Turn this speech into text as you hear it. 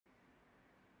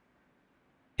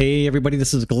Hey everybody,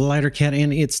 this is Glidercat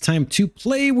and it's time to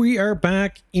play. We are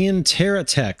back in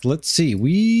TerraTech. Let's see,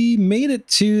 we made it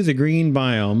to the green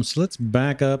biome, so let's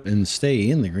back up and stay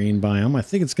in the green biome. I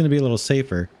think it's going to be a little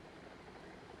safer.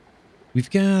 We've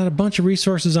got a bunch of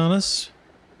resources on us.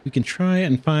 We can try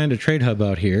and find a trade hub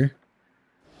out here.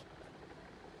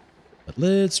 But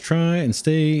let's try and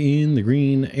stay in the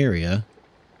green area.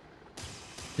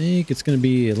 I think it's going to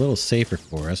be a little safer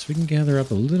for us. We can gather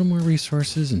up a little more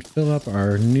resources and fill up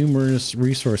our numerous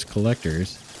resource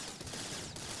collectors.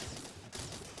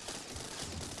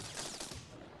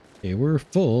 Okay, we're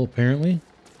full apparently.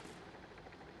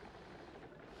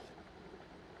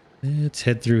 Let's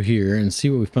head through here and see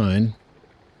what we find.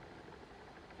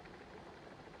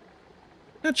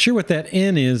 Not sure what that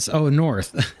N is. Oh,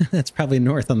 north. That's probably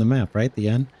north on the map, right? The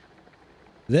N.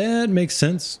 That makes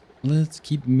sense. Let's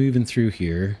keep moving through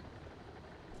here.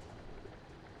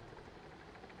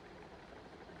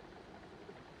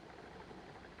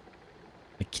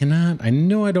 I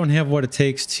know I don't have what it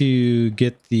takes to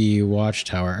get the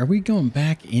watchtower. Are we going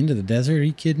back into the desert? Are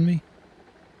you kidding me?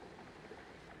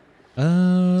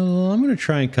 I'm going to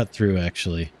try and cut through,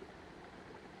 actually.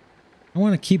 I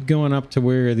want to keep going up to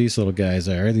where these little guys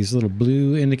are, these little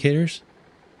blue indicators.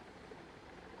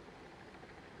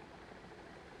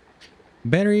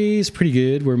 Battery's pretty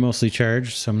good. We're mostly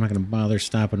charged, so I'm not going to bother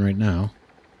stopping right now.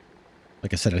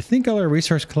 Like I said, I think all our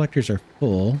resource collectors are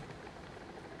full.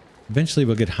 Eventually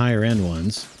we'll get higher end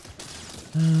ones.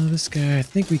 This guy, I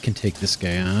think we can take this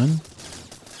guy on.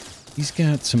 He's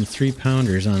got some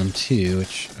 3-pounders on him too,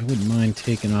 which I wouldn't mind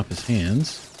taking off his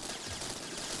hands.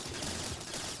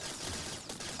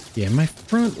 Yeah, my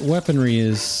front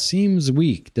weaponry seems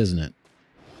weak, doesn't it?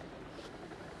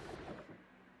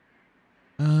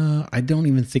 I don't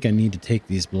even think I need to take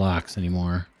these blocks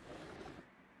anymore.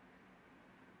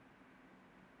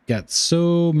 Got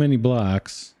so many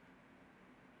blocks.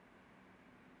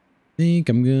 I think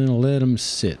I'm gonna let them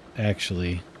sit,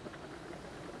 actually.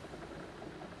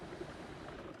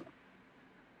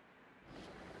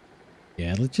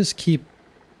 Yeah, let's keep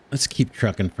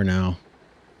trucking for now.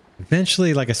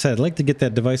 Eventually, like I said, I'd like to get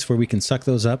that device where we can suck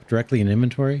those up directly in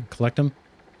inventory, collect them.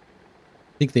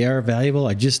 I think they are valuable.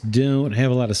 I just don't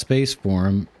have a lot of space for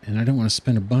them, and I don't want to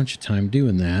spend a bunch of time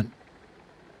doing that.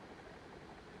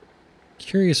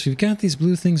 Curious, we've got these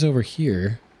blue things over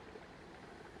here.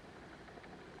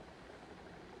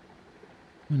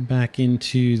 Going back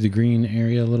into the green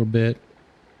area a little bit.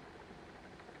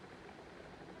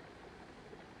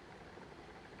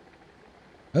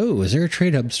 Oh, is there a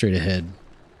trade hub straight ahead?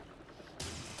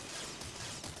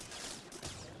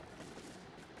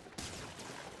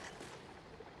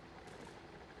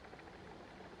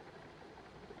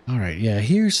 Alright, yeah,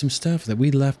 here's some stuff that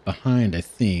we left behind, I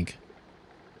think.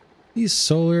 These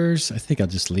solars, I think I'll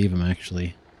just leave them,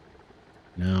 actually.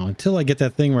 No, until I get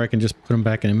that thing where I can just put them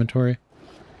back in inventory.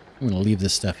 I'm going to leave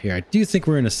this stuff here. I do think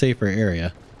we're in a safer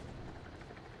area.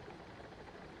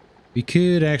 We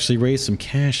could actually raise some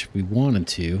cash if we wanted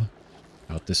to.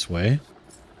 Out this way.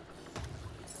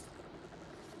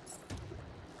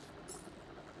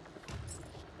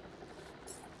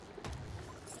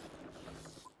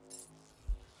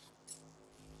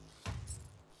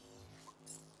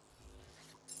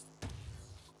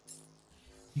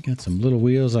 You got some little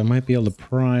wheels I might be able to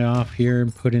pry off here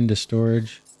and put into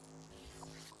storage.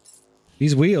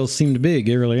 These wheels seemed big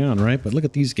early on, right? But look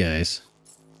at these guys.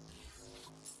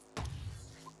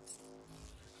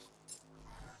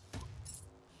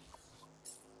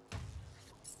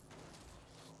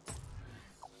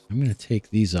 I'm going to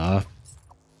take these off.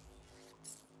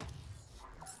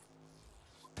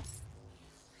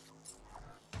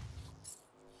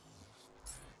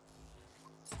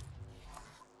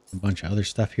 A bunch of other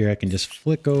stuff here I can just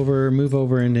flick over, move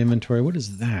over into inventory. What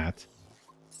is that?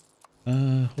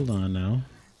 Hold on now.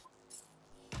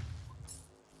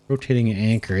 Rotating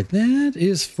anchor. That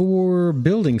is for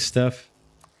building stuff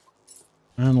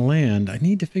on land. I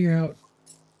need to figure out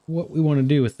what we want to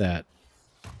do with that.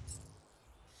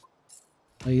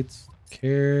 Plates,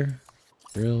 care.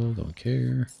 Drill, don't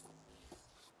care.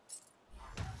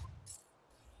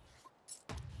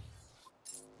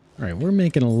 Alright, we're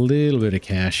making a little bit of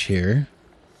cash here.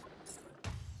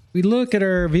 We look at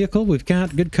our vehicle, we've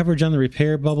got good coverage on the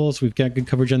repair bubbles, we've got good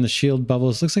coverage on the shield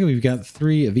bubbles. Looks like we've got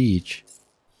 3 of each.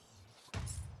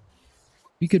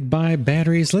 We could buy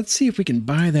batteries. Let's see if we can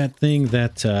buy that thing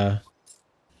that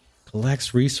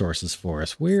collects resources for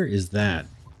us. Where is that?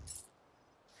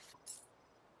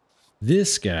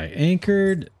 This guy,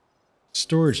 anchored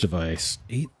storage device,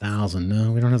 8,000.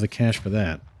 No, we don't have the cash for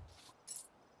that.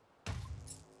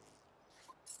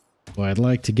 Well, I'd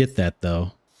like to get that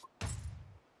though.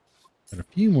 Got a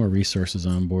few more resources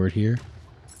on board here.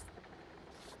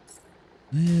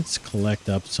 Let's collect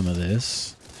up some of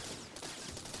this.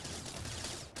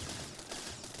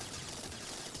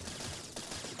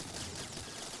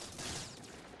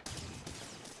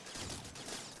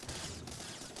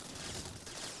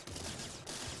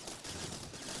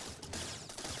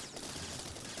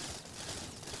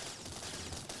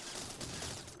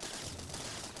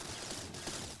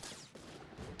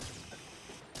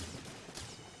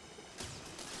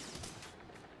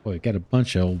 Boy, got a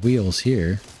bunch of wheels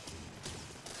here.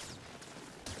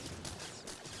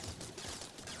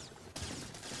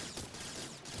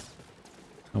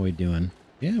 How we doing?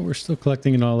 Yeah, we're still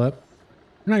collecting it all up.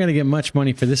 We're not going to get much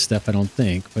money for this stuff, I don't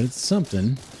think, but it's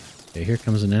something. Okay, here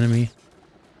comes an enemy.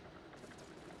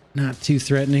 Not too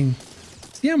threatening.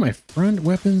 See how my front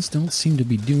weapons don't seem to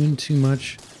be doing too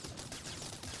much?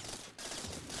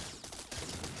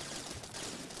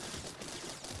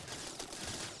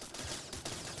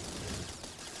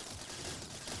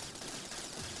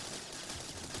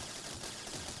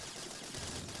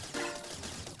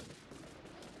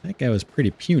 That guy was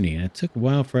pretty puny, and it took a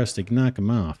while for us to knock him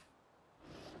off.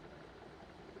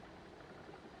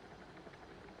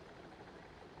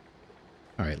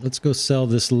 All right, let's go sell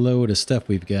this load of stuff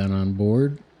we've got on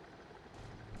board.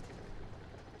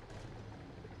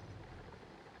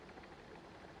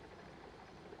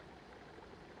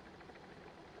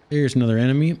 Here's another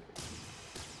enemy.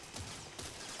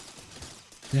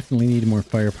 Definitely need more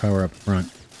firepower up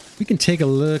front. We can take a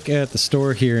look at the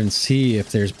store here and see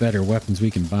if there's better weapons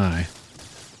we can buy.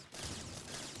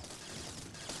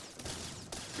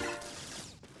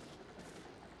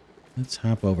 Let's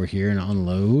hop over here and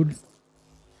unload.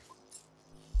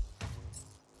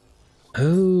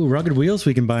 Oh, rugged wheels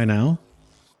we can buy now.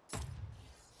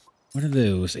 What are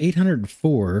those?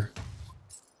 804.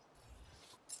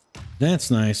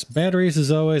 That's nice. Batteries as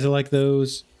always, I like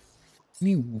those.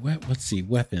 Let's see,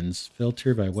 weapons.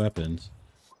 Filter by weapons.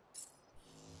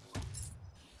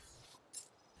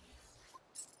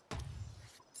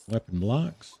 Weapon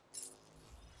blocks.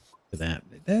 Look at that.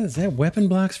 Is that weapon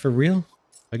blocks for real?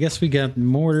 I guess we got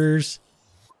mortars.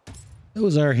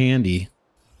 Those are handy.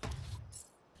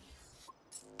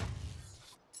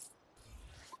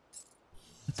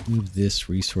 Let's move this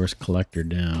resource collector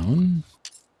down.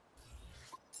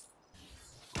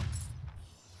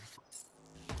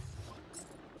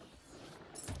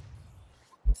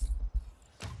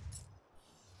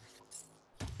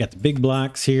 Got the big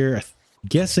blocks here. I'm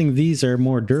guessing these are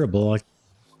more durable.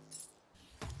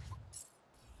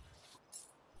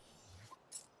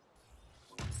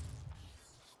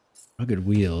 Rugged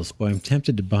wheels. Boy, I'm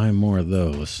tempted to buy more of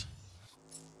those.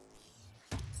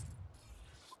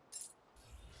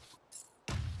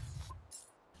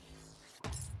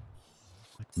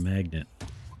 Like magnet.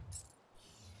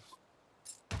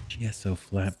 GSO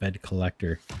flatbed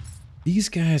collector. These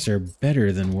guys are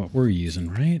better than what we're using,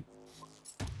 right?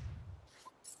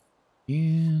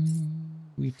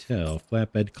 Can we tell?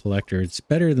 Flatbed collector. It's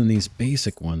better than these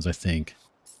basic ones, I think.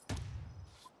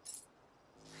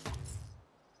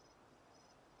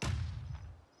 But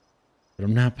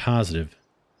I'm not positive.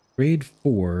 Grade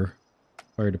 4.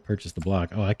 Required to purchase the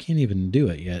block. Oh, I can't even do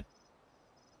it yet.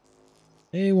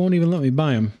 They won't even let me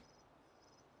buy them.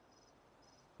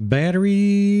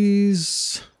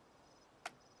 Batteries.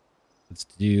 Let's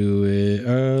do it.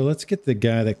 Let's get the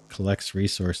guy that collects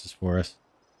resources for us.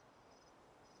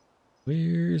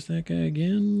 Where's that guy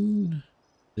again?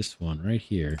 This one right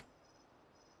here.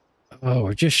 Oh,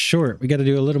 we're just short. We got to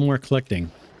do a little more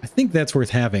collecting. I think that's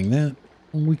worth having. That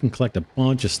we can collect a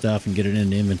bunch of stuff and get it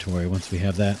into inventory once we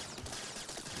have that.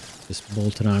 Just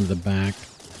bolt it onto the back.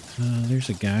 There's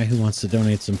a guy who wants to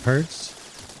donate some parts.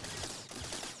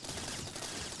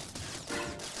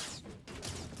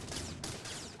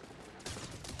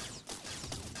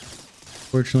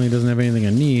 Fortunately, it doesn't have anything I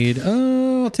need.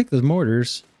 Oh, I'll take the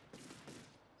mortars.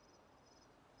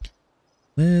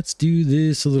 Let's do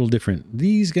this a little different.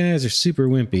 These guys are super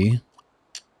wimpy.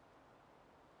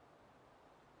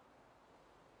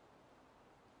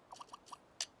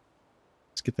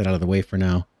 Let's get that out of the way for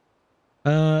now.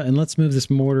 And let's move this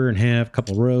mortar and have a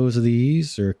couple rows of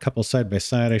these, or a couple side by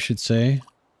side, I should say.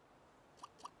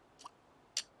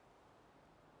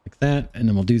 Like that. And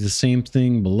then we'll do the same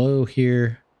thing below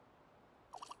here.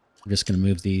 I'm just going to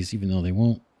move these, even though they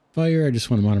won't fire. I just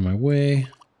want them out of my way.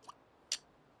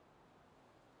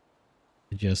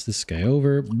 Adjust this guy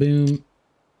over. Boom.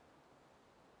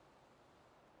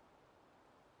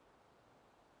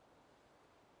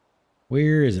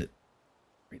 Where is it?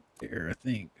 Right there, I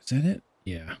think. Is that it?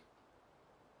 Yeah.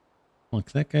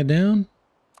 Plunk that guy down.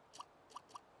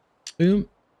 Boom.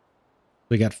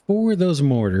 We got 4 of those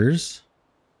mortars.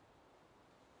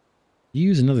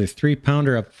 Use another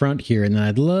 3-pounder up front here, and then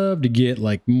I'd love to get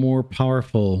like more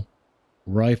powerful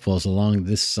rifles along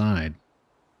this side.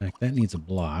 In fact, that needs a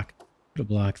block. Put a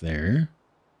block there.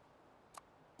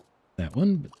 That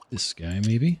one, but this guy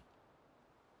maybe.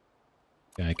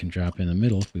 Guy can drop in the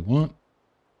middle if we want.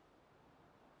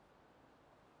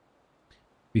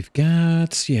 We've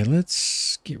got, yeah,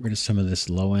 let's get rid of some of this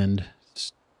low end.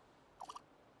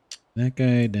 That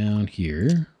guy down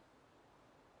here.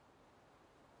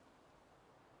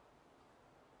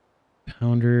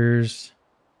 Pounders.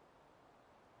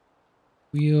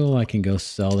 Wheel, I can go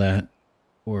sell that.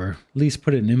 Or at least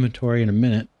put it in inventory in a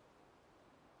minute.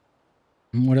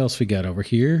 And what else we got over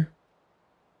here?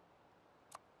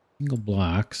 Single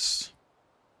blocks.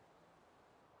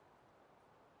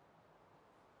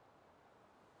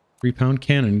 3-pound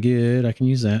cannon, good. I can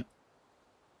use that.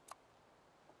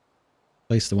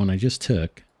 Place the one I just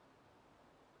took.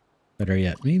 Better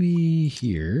yet, maybe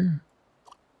here.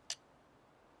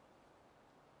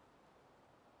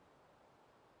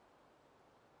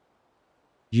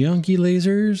 Junky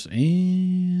lasers,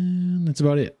 and that's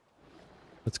about it.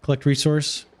 Let's collect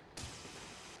resource.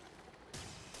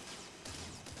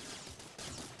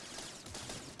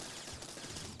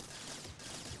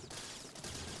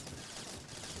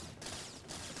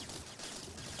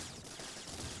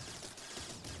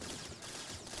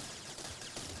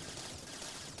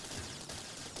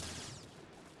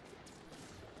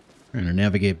 Trying to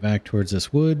navigate back towards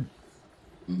this wood.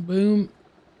 Boom.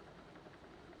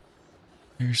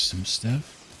 There's some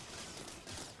stuff.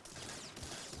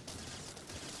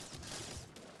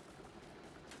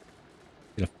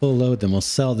 Get a full load, then we'll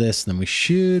sell this, and then we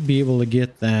should be able to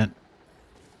get that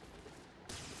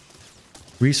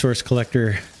resource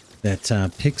collector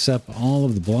that picks up all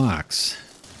of the blocks.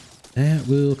 That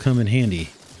will come in handy.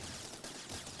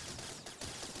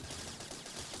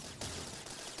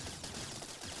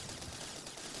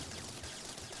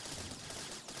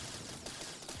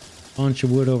 Bunch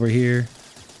of wood over here.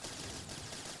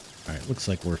 All right, looks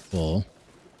like we're full.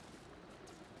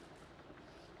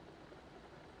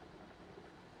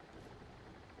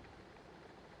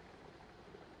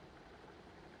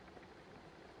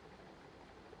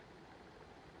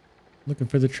 Looking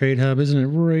for the trade hub. Isn't it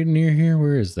right near here?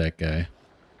 Where is that guy?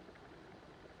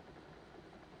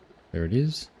 There it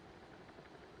is.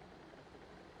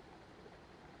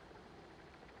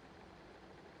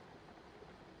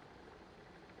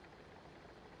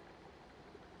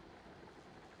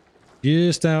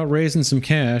 Just out raising some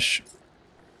cash.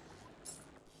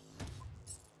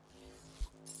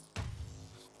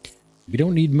 We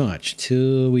don't need much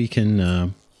till we can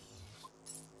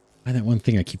buy that one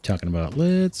thing I keep talking about.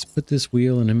 Let's put this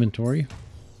wheel in inventory.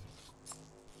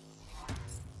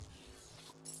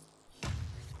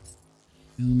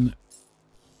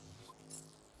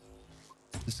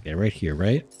 This guy right here,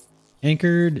 right?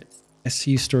 Anchored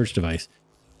SCU storage device.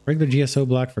 Regular GSO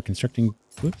block for constructing...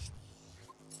 Whoops.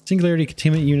 Singularity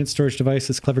containment unit storage device.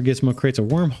 This clever gizmo creates a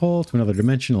wormhole to another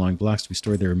dimension, allowing blocks to be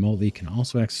stored there remotely. Can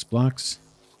also access blocks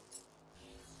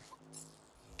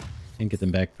and get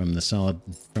them back from the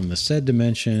said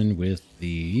dimension with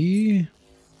the...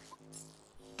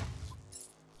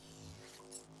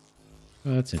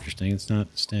 Oh, that's interesting. It's not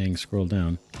staying scrolled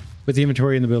down. With the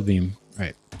inventory and the build beam. All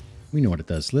right. We know what it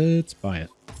does. Let's buy it.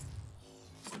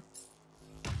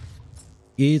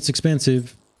 It's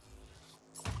expensive,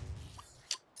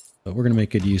 but we're going to make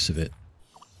good use of it,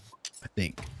 I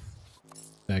think.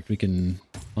 In fact, we can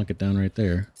plunk it down right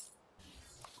there.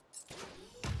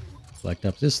 Select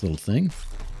up this little thing.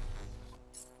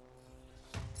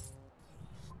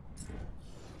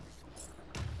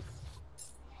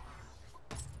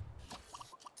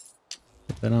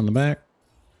 Put that on the back.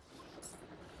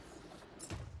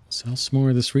 Sell some more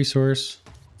of this resource.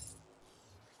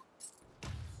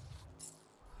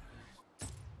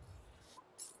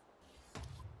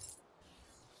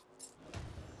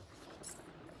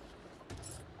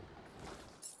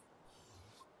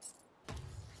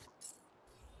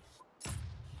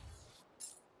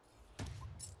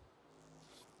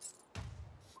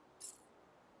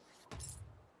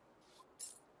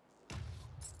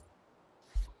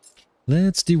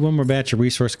 Let's do one more batch of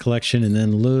resource collection and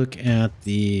then look at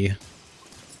the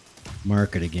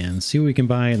market again. See what we can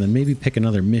buy and then maybe pick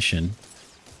another mission.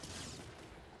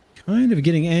 Kind of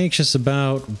getting anxious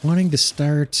about wanting to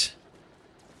start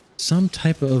some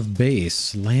type of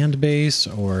base, land base,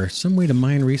 or some way to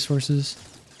mine resources.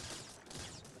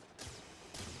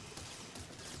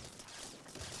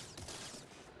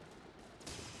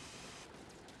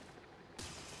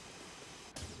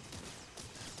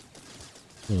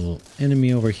 Little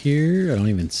enemy over here. I don't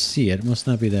even see it. It must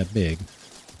not be that big.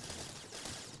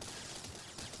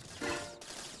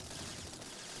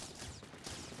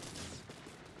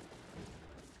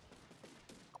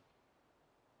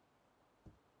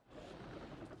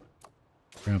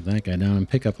 Grab that guy down and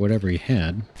pick up whatever he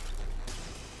had.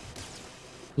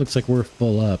 Looks like we're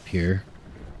full up here.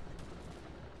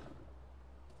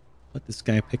 Let this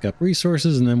guy pick up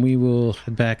resources and then we will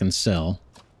head back and sell.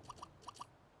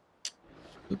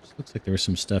 Oops, looks like there was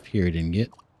some stuff here I didn't get.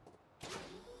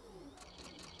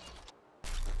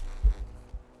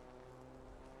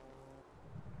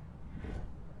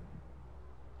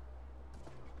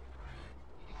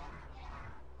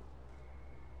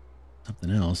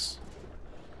 Something else.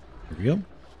 There we go.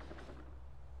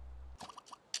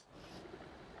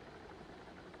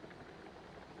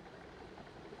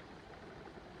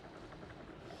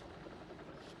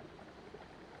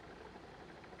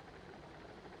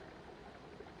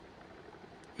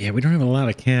 Yeah, we don't have a lot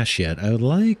of cash yet. I would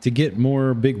like to get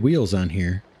more big wheels on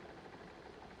here.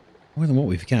 More than what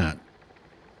we've got.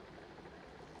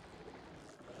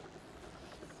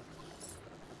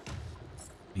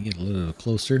 Let me get a little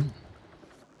closer.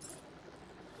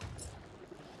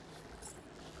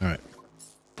 All right.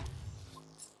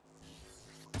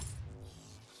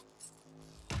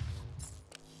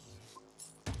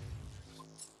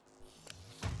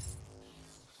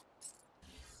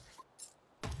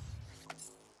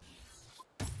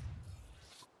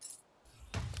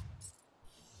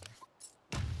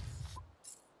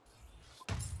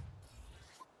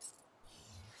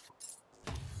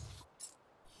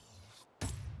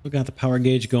 We got the power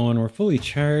gauge going. We're fully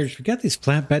charged. We got these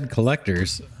flatbed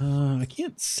collectors. I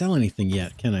can't sell anything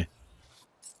yet, can I?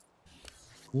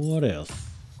 What else?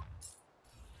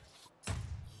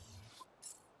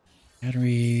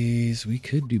 Batteries. We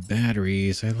could do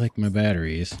batteries. I like my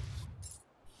batteries.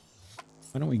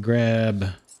 Why don't we grab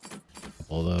a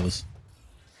couple of those?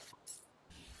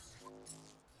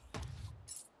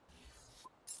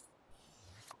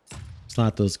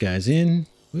 Slot those guys in.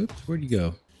 Whoops, where'd you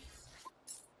go?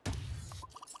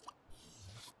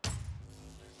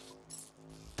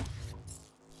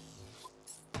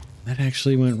 That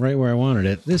actually went right where I wanted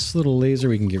it. This little laser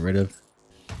we can get rid of.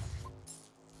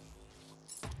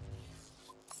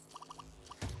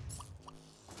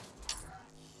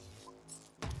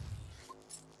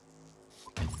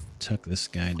 Tuck this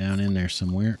guy down in there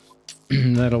somewhere.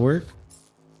 That'll work.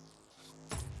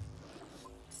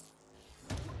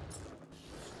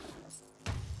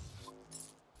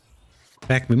 In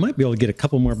fact, we might be able to get a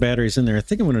couple more batteries in there. I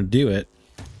think I'm going to do it.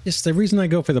 Just the reason I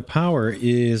go for the power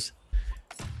is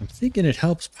I'm thinking it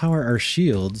helps power our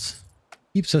shields.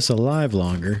 Keeps us alive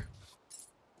longer.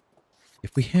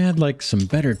 If we had like some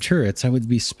better turrets, I would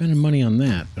be spending money on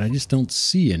that, but I just don't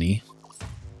see any.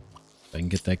 If I can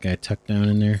get that guy tucked down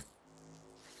in there.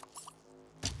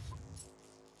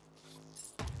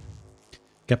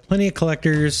 Got plenty of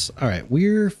collectors. All right,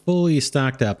 we're fully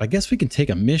stocked up. I guess we can take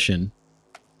a mission.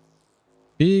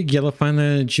 Big yellow, find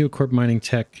the Geocorp mining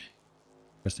tech.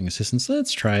 Requesting assistance.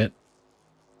 Let's try it.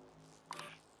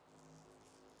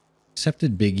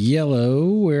 Accepted, Big Yellow.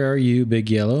 Where are you,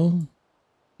 Big Yellow?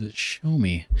 Does it show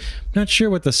me? I'm not sure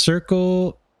what the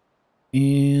circle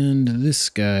and this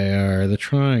guy are. The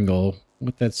triangle.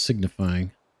 What that's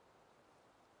signifying.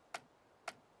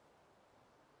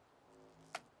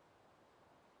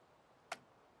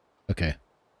 Okay.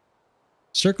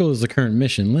 Circle is the current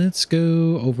mission. Let's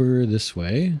go over this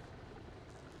way.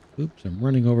 Oops, I'm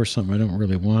running over something I don't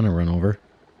really want to run over.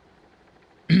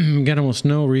 Got almost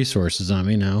no resources on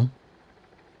me now.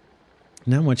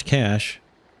 Not much cash.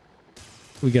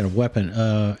 We got a weapon.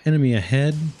 Enemy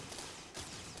ahead.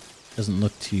 Doesn't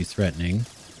look too threatening.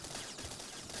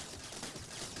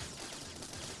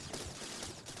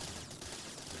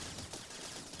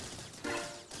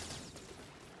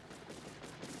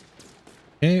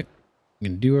 Okay, we're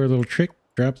gonna do our little trick.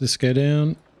 Drop this guy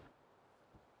down.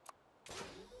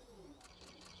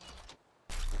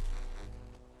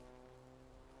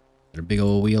 Got a big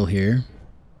old wheel here.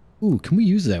 Ooh, can we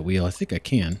use that wheel? I think I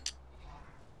can.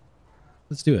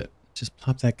 Let's do it. Just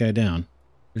plop that guy down.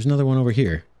 There's another one over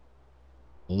here.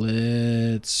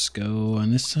 Let's go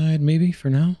on this side maybe for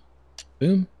now.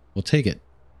 Boom. We'll take it.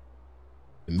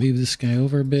 Move this guy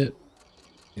over a bit.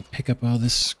 Pick up all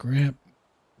this scrap.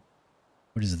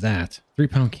 What is that?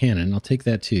 3-pound cannon. I'll take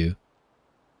that too.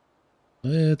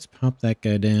 Let's pop that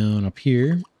guy down up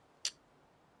here.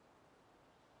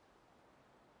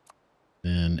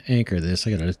 And anchor this.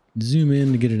 I gotta zoom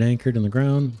in to get it anchored on the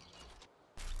ground.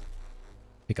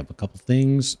 Pick up a couple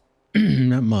things.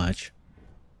 Not much.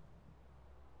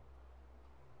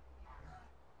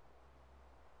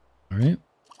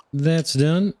 that's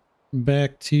done.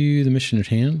 Back to the mission at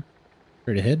hand.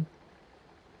 Straight ahead.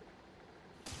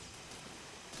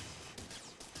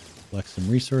 Collect some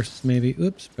resources maybe.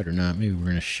 Oops, better not. Maybe we're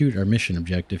going to shoot our mission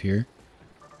objective here.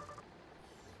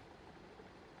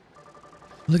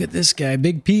 Look at this guy,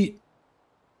 Big Pete.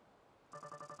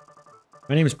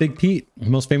 My name is Big Pete. I'm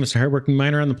the most famous and hardworking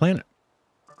miner on the planet.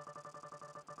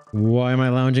 Why am I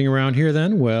lounging around here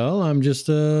then? Well, I'm just,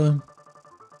 yeah,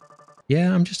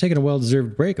 I'm just taking a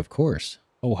well-deserved break, of course.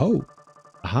 Oh ho.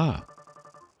 Aha.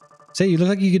 Say, you look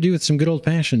like you could do with some good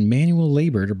old-fashioned manual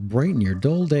labor to brighten your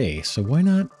dull day. So why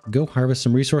not go harvest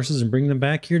some resources and bring them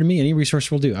back here to me? Any resource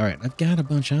will do. All right, I've got a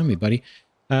bunch on me, buddy.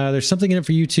 There's something in it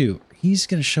for you too. He's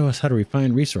going to show us how to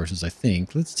refine resources, I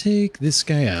think. Let's take this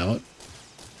guy out.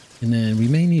 And then we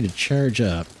may need to charge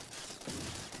up.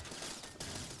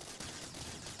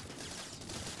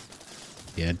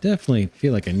 Yeah, definitely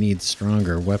feel like I need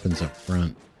stronger weapons up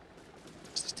front.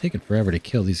 It's taking forever to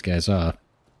kill these guys off.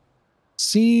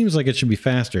 Seems like it should be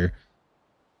faster.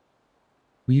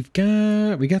 We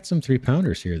got some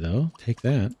 3-pounders here though. Take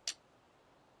that.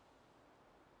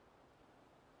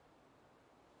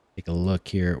 Take a look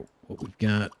here. What we've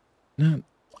got. Not,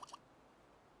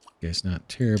 I guess not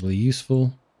terribly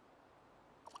useful.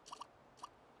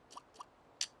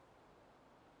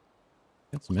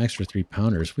 Got some extra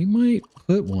 3-pounders. We might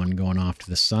put one going off to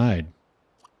the side.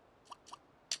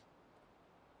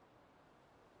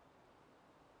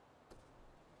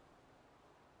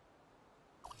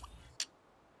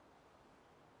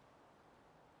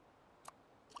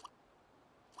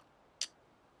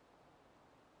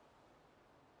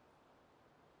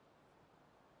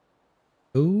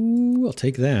 Oh, I'll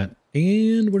take that.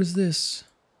 And what is this?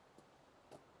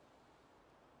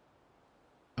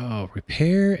 Oh,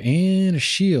 repair and a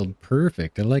shield.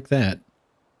 Perfect. I like that.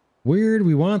 Where do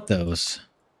we want those?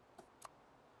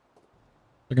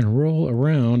 They're going to roll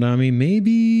around on me.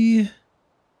 Maybe...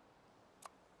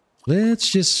 Let's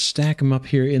just stack them up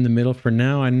here in the middle for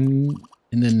now. And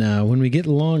then when we get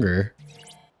longer,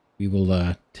 we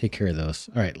will take care of those.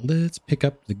 All right, let's pick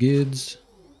up the goods.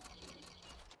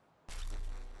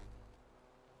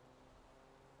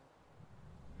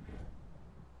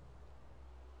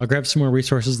 I'll grab some more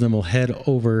resources, then we'll head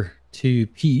over to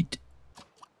Pete.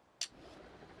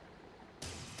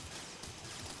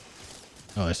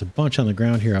 Oh, there's a bunch on the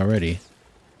ground here already.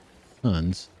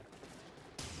 Tons.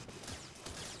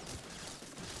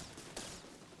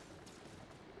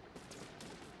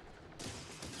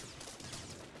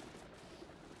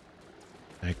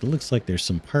 It looks like there's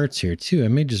some parts here too. I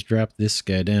may just drop this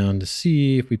guy down to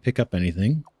see if we pick up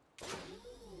anything.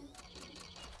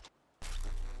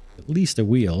 At least a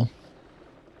wheel.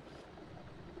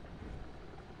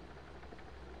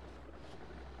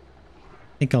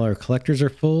 I think all our collectors are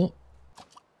full.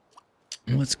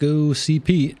 Let's go see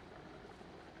Pete.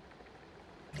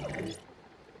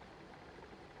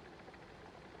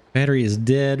 Battery is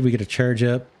dead. We got to charge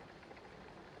up.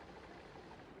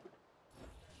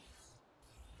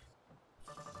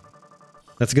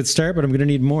 That's a good start, but I'm going to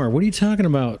need more. What are you talking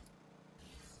about?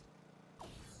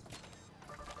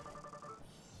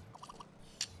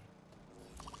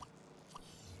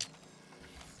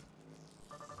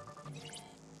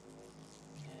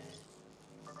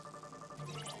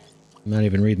 I'm not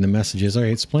even reading the messages. All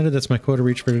right, splendid. That's my quota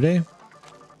reach for today.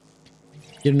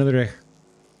 Yet another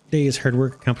day's hard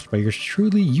work accomplished by yours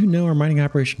truly. You know our mining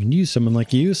operation can use someone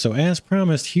like you. So as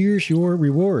promised, here's your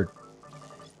reward.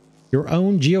 Your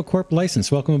own GeoCorp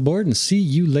license. Welcome aboard and see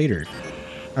you later.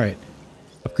 All right.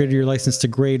 Upgraded your license to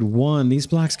grade 1. These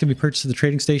blocks can be purchased at the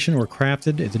trading station or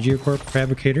crafted at the GeoCorp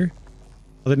fabricator.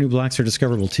 Other new blocks are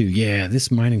discoverable too. Yeah,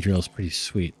 this mining drill is pretty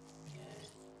sweet.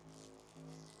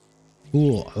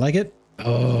 Cool. I like it.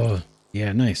 Oh,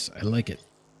 yeah, nice. I like it.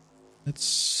 Let's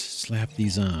slap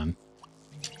these on.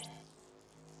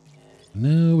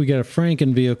 No, we got a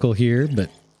Franken vehicle here, but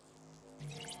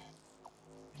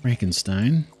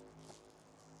Frankenstein.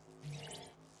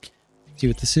 See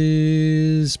what this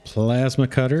is. Plasma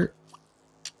cutter.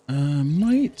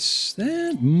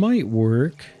 That might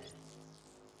work.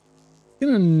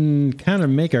 Gonna kind of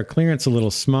make our clearance a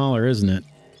little smaller, isn't it?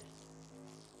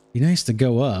 Be nice to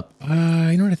go up.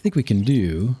 You know what I think we can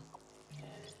do?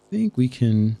 I think we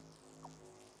can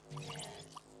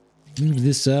move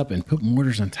this up and put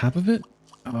mortars on top of it.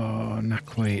 Oh, not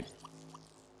quite.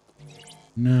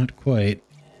 Not quite.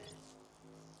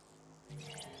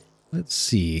 Let's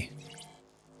see.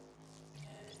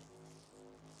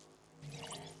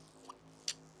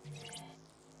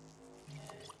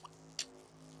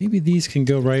 Maybe these can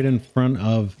go right in front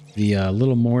of the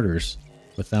little mortars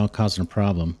without causing a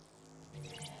problem.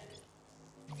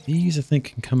 These, I think,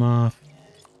 can come off.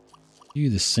 Do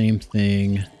the same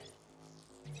thing.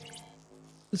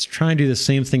 Let's try and do the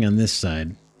same thing on this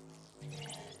side.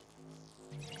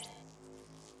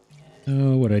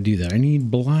 Oh, would I do that? I need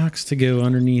blocks to go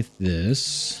underneath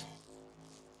this.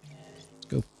 Let's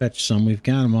go fetch some. We've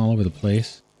got them all over the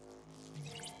place.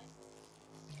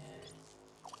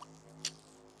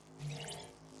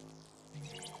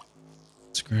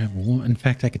 Let's grab one. In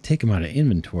fact, I could take them out of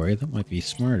inventory. That might be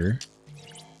smarter.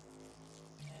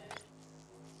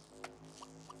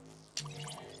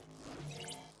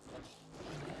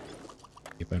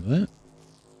 Keep out of that.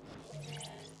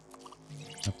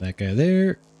 Drop that guy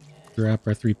there. Drop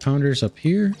our 3-pounders up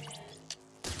here.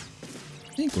 I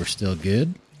think we're still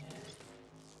good.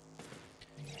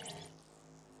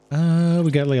 We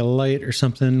got like a light or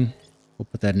something. We'll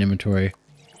put that in inventory.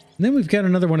 And then we've got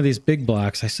another one of these big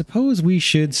blocks. I suppose we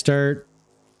should start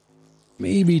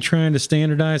maybe trying to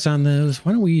standardize on those.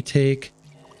 Why don't we take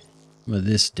some of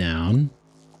this down?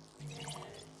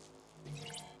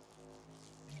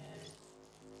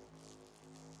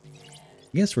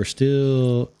 I guess we're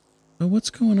still... Oh,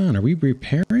 what's going on? Are we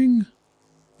repairing?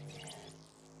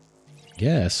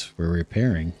 Yes, we're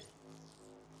repairing.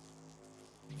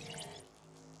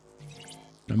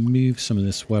 I'm gonna move some of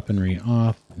this weaponry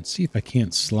off and see if I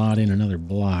can't slot in another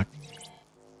block.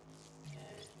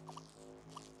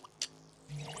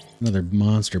 Another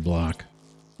monster block.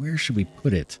 Where should we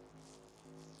put it?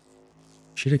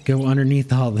 Should it go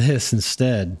underneath all this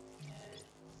instead?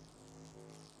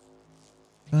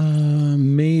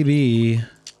 Maybe.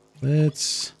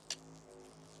 Let's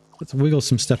wiggle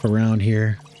some stuff around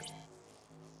here.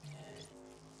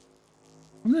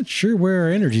 I'm not sure where our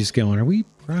energy's going. Are we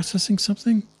processing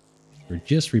something? Or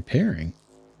just repairing?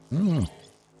 I don't know.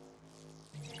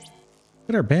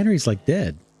 But our battery's like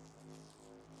dead.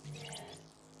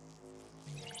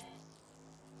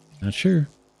 Not sure.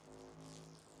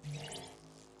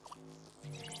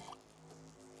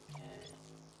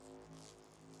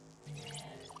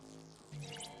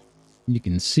 You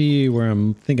can see where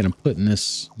I'm thinking of putting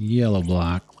this yellow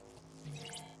block.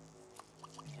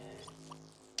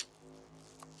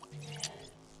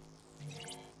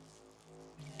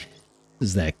 This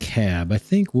is that cab. I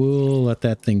think we'll let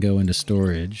that thing go into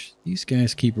storage. These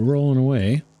guys keep rolling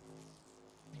away.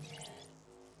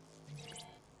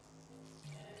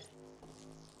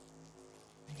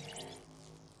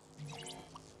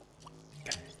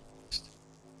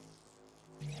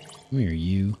 Come here,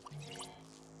 you.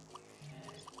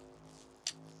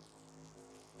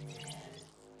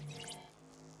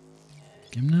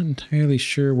 I'm not entirely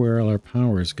sure where all our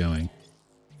power is going.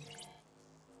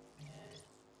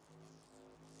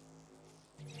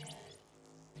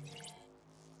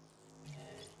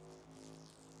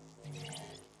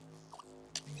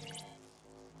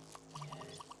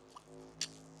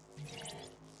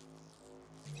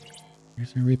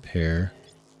 Here's our repair.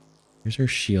 Here's our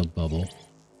shield bubble.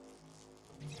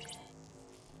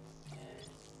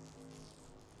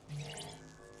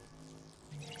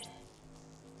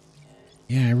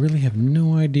 Yeah, I really have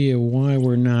no idea why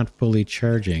we're not fully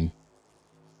charging.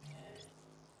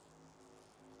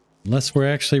 Unless we're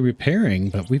actually repairing,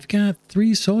 but we've got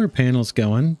 3 solar panels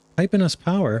going, piping us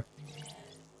power.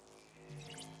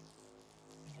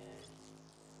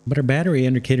 But our battery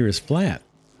indicator is flat.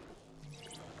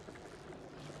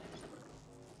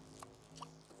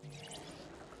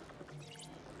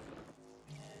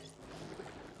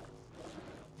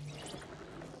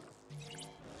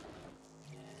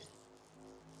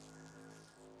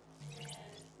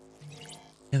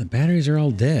 Yeah, the batteries are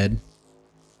all dead.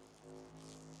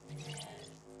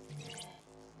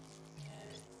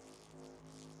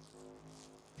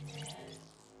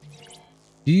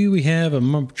 Do we have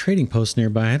a trading post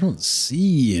nearby? I don't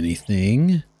see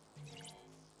anything.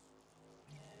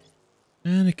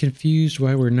 Kind of confused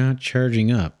why we're not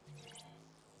charging up.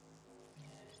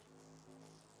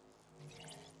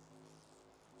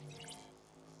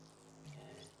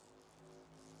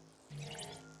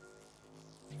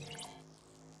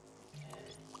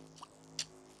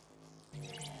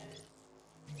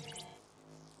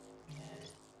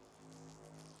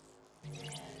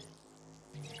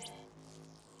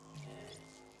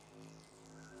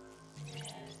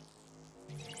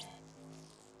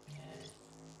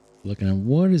 Looking at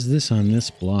what is this on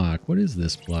this block? What is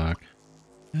this block?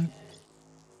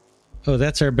 Oh,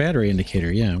 that's our battery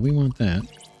indicator. Yeah, we want that.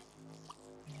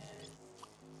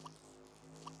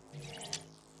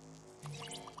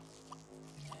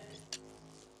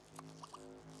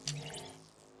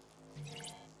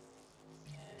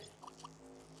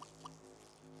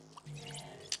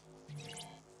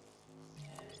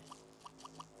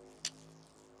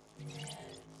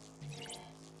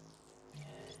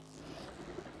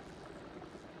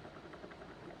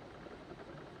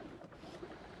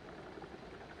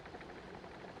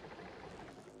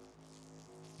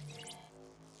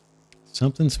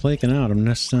 Something's flaking out. I'm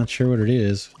just not sure what it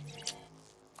is.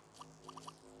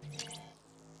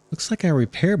 Looks like our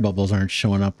repair bubbles aren't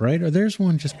showing up, right? Or there's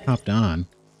one just popped on.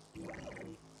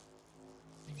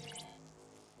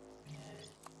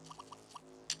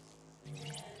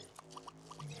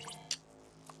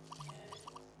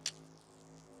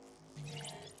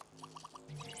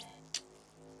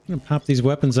 I'm gonna pop these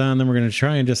weapons on, then we're gonna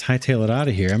try and just hightail it out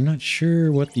of here. I'm not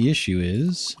sure what the issue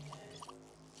is.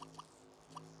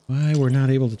 Why we're not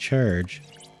able to charge.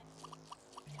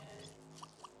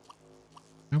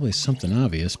 Probably something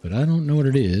obvious, but I don't know what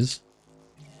it is.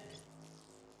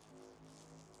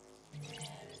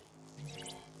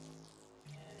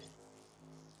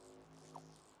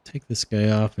 Take this guy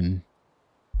off and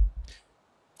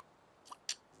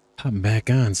pop him back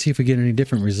on. See if we get any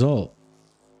different result.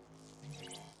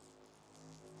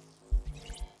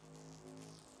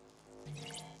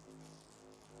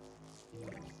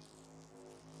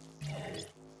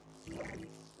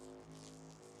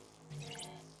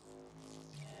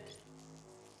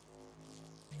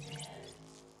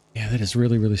 Yeah, that is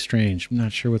really, really strange. I'm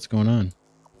not sure what's going on.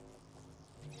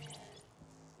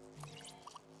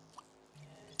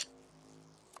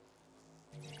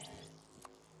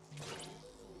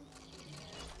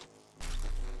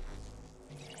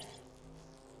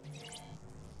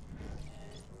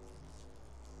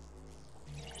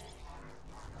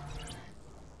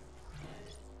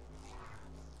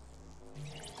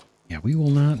 Yeah, we will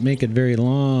not make it very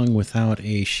long without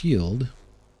a shield.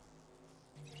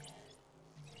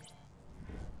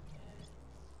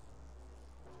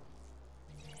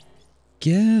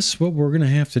 Guess what we're going to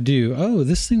have to do. Oh,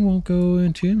 this thing won't go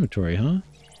into inventory, huh?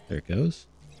 There it goes.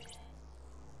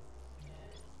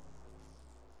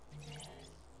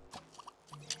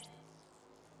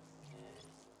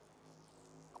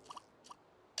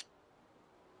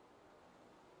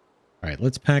 All right,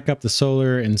 let's pack up the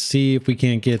solar and see if we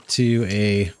can't get to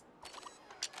a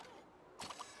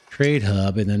trade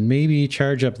hub and then maybe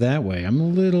charge up that way. I'm a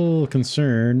little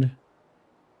concerned,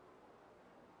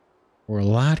 or a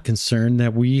lot concerned,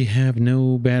 that we have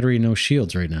no battery, no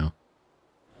shields right now.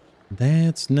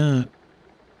 That's not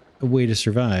a way to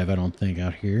survive, I don't think,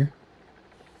 out here.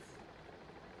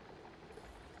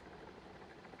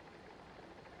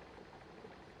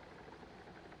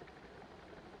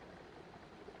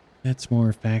 That's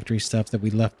more factory stuff that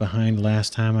we left behind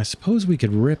last time. I suppose we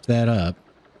could rip that up.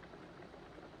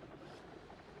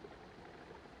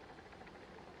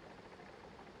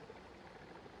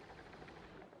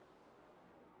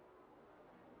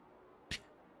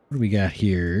 What do we got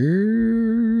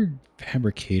here?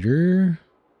 Fabricator.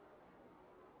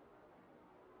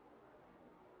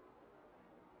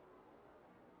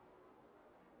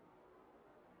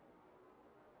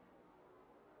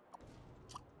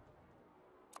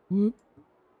 Whoop.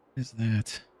 What is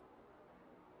that?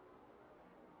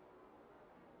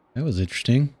 That was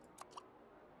interesting.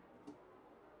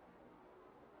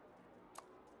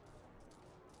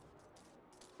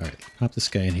 All right, pop this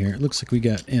guy in here. It looks like we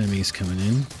got enemies coming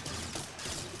in.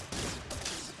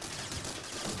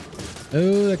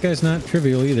 Oh, that guy's not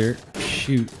trivial either.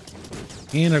 Shoot.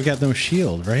 And I've got no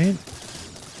shield, right?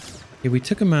 Okay, we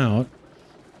took him out.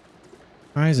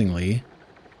 Surprisingly.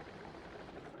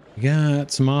 We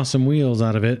got some awesome wheels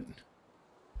out of it.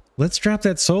 Let's drop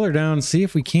that solar down and see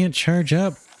if we can't charge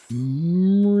up.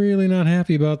 I'm really not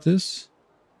happy about this.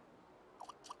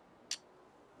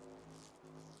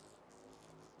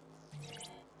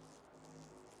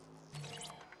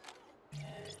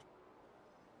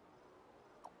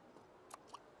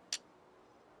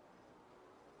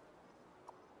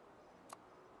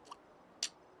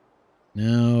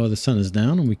 Now the sun is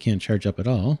down and we can't charge up at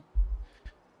all.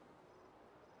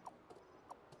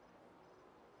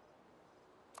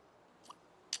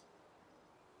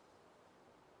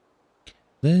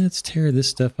 Let's tear this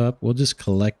stuff up. We'll just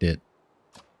collect it.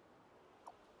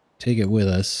 Take it with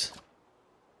us.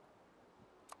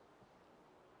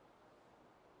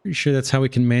 Pretty sure that's how we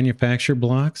can manufacture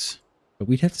blocks. But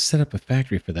we'd have to set up a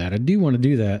factory for that. I do want to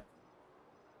do that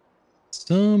at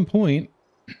some point.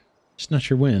 Just not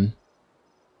sure when.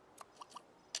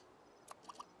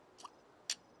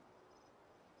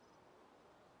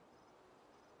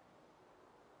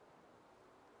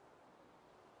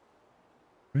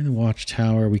 We're in the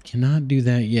watchtower. We cannot do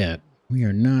that yet. We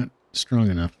are not strong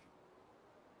enough.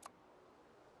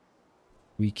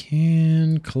 We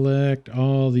can collect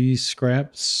all these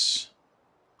scraps.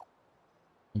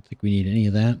 Don't think we need any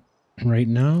of that right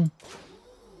now.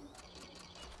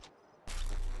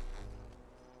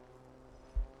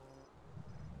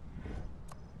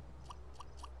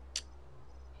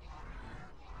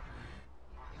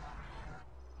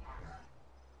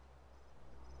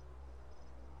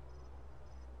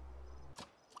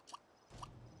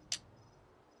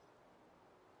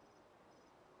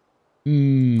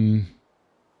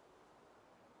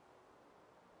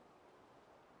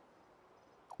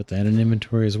 Put that in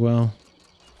inventory as well.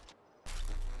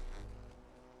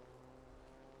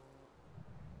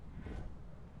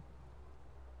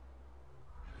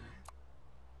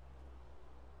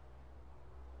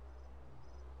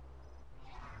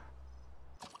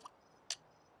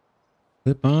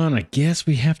 Flip on. I guess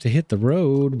we have to hit the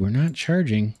road. We're not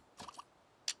charging.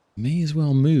 May as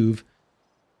well move.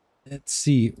 Let's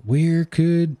see. Where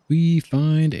could we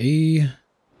find a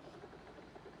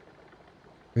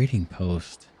trading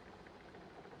post?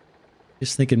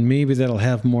 Just thinking maybe that'll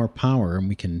have more power and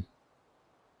we can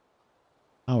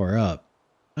power up.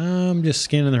 I'm just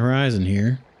scanning the horizon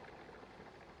here.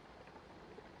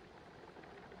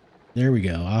 There we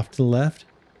go. Off to the left.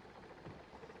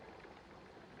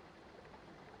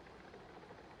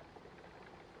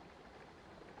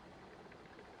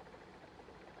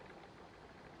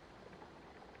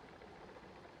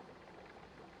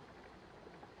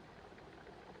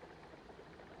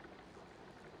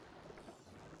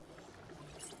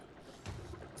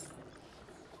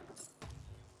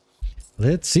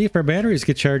 Let's see if our batteries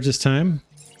get charged this time.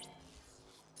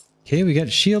 Okay, we got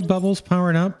shield bubbles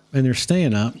powering up, and they're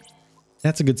staying up.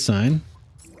 That's a good sign.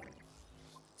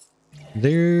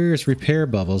 There's repair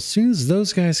bubbles. As soon as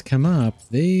those guys come up,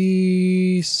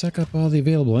 they suck up all the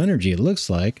available energy, it looks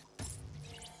like.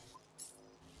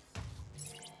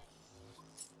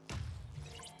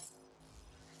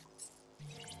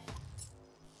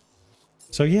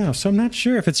 So yeah, so I'm not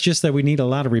sure if it's just that we need a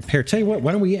lot of repair. Tell you what,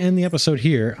 why don't we end the episode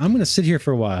here? I'm going to sit here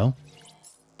for a while.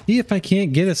 See if I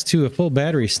can't get us to a full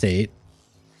battery state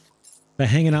by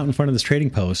hanging out in front of this trading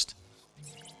post.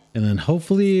 And then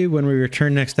hopefully when we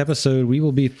return next episode, we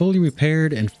will be fully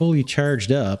repaired and fully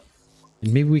charged up.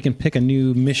 And maybe we can pick a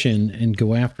new mission and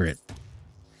go after it.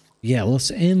 Yeah,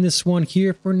 let's end this one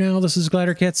here for now. This is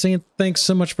Glidercat saying thanks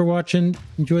so much for watching.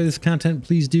 Enjoy this content.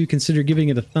 Please do consider giving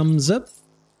it a thumbs up.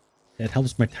 That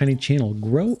helps my tiny channel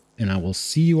grow, and I will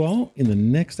see you all in the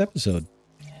next episode.